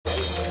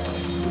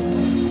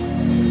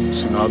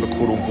Now the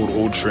quote-unquote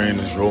old train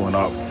is rolling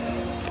up.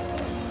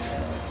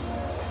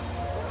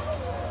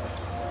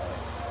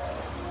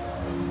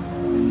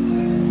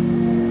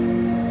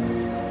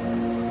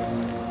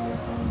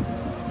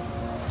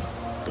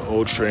 The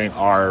old train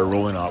are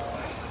rolling up.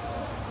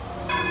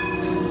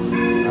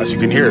 As you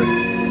can hear.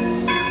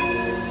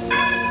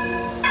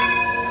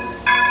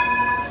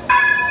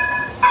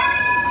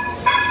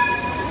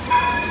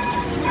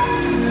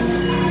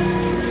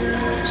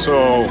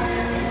 So,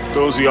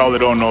 those of y'all that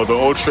don't know, the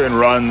old train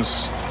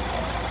runs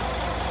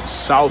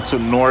south to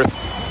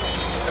north.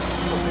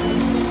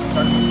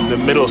 The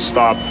middle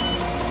stop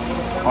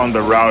on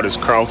the route is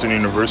Carleton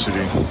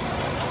University.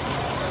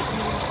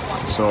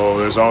 So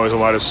there's always a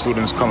lot of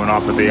students coming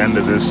off at the end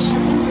of this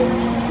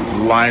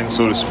line,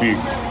 so to speak.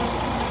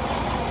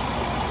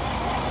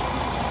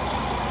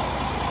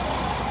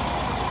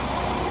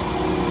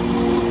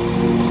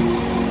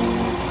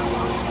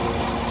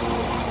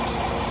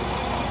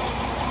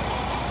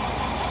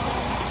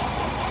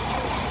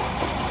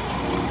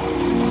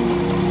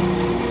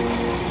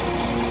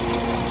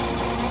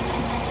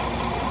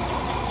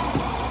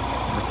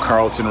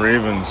 Carleton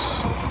Ravens.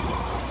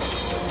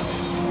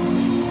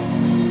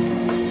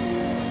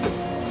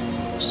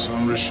 So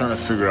I'm just trying to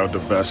figure out the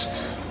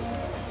best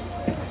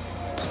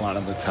plan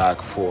of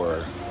attack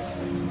for,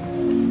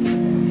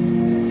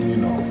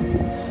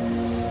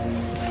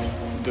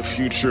 the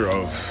future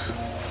of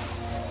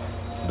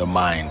the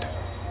mind.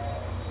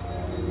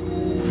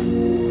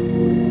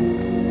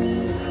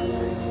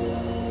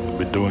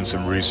 Been doing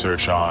some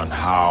research on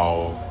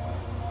how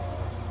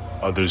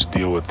others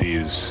deal with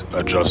these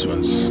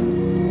adjustments.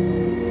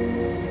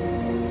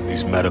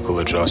 These medical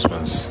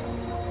adjustments,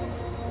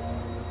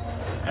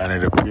 and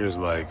it appears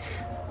like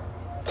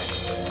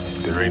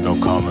there ain't no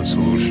common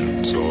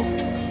solution. So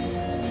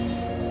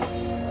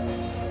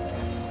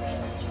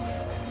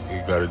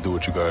you gotta do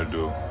what you gotta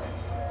do.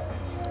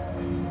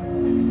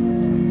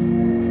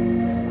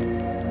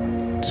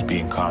 Just be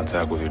in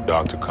contact with your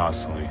doctor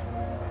constantly.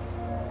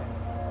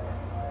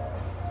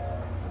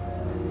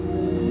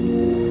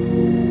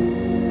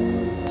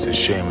 It's a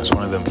shame. It's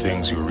one of them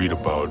things you read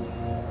about.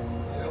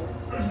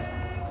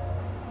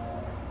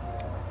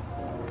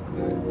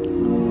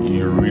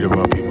 You read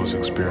about people's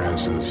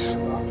experiences,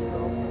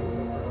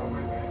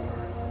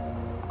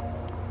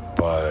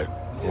 but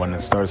when it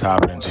starts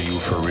happening to you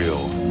for real,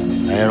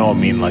 and I don't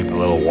mean like the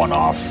little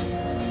one-off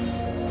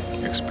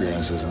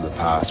experiences in the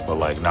past, but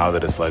like now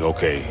that it's like,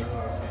 okay,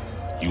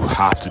 you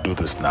have to do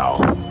this now,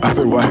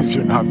 otherwise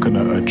you're not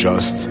gonna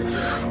adjust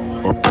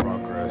or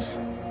progress.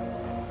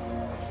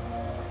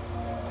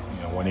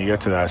 When you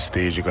get to that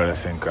stage, you gotta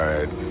think, all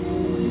right,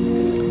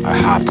 I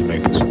have to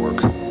make this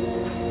work.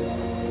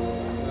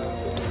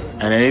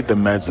 And it ain't the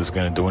meds that's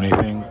gonna do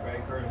anything.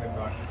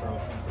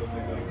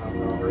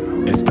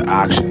 It's the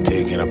action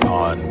taken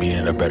upon being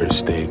in a better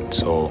state.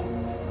 So,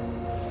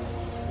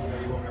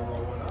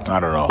 I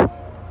don't know.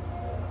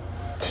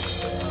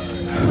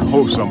 I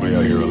hope somebody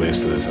out here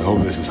relates to this. I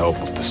hope this is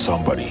helpful to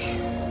somebody.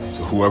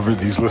 To whoever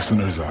these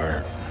listeners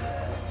are.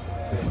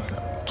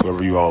 To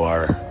whoever you all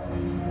are.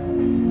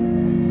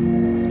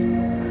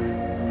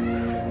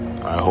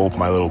 I hope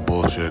my little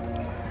bullshit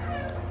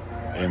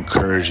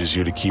encourages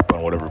you to keep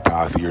on whatever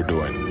path you're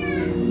doing.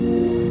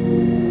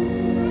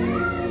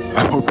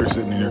 I hope you're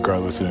sitting in your car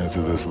listening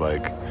to this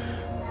like,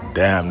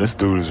 damn, this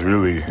dude is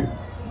really,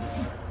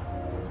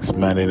 this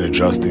man ain't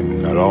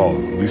adjusting at all.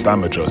 At least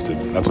I'm adjusted.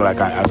 That's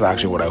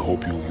actually what I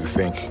hope you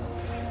think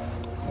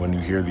when you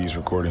hear these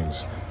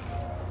recordings.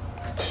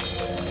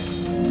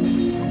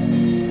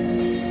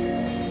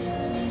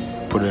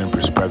 Put it in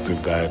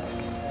perspective that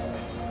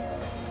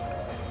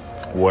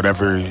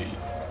whatever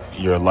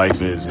your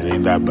life is, it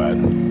ain't that bad.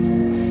 You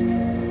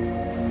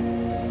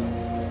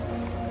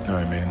know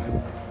what I mean?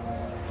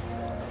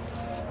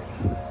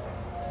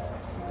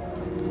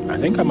 I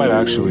think I might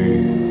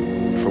actually,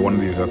 for one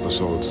of these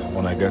episodes,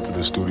 when I get to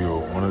the studio,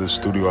 one of the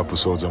studio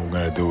episodes I'm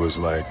gonna do is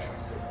like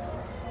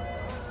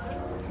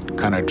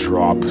kind of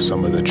drop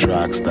some of the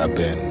tracks that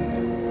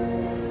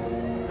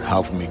been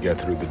helping me get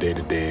through the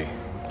day-to-day.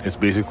 It's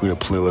basically a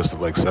playlist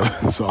of like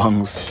 7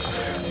 songs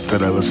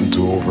that I listen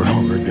to over and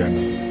over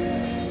again.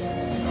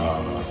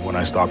 When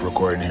I stop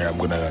recording here, I'm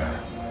gonna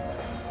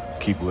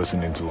keep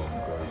listening to them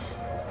because,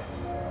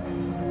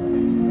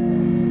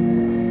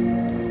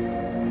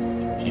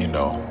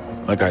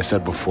 like I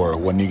said before,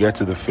 when you get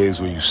to the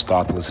phase where you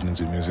stop listening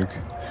to music,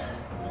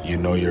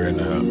 you're in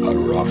a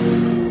rough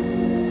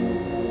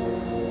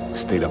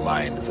state of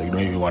mind. It's like you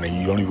don't even want to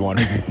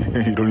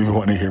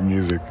hear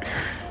music.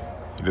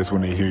 You just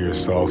want to hear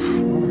yourself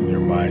in your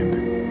mind.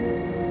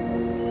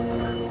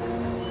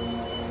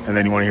 And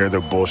then you want to hear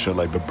their bullshit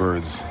like the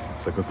birds.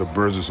 It's like, because the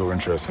birds are so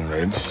interesting,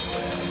 right?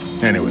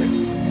 Anyway,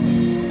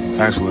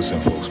 thanks for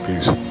listening, folks.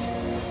 Peace.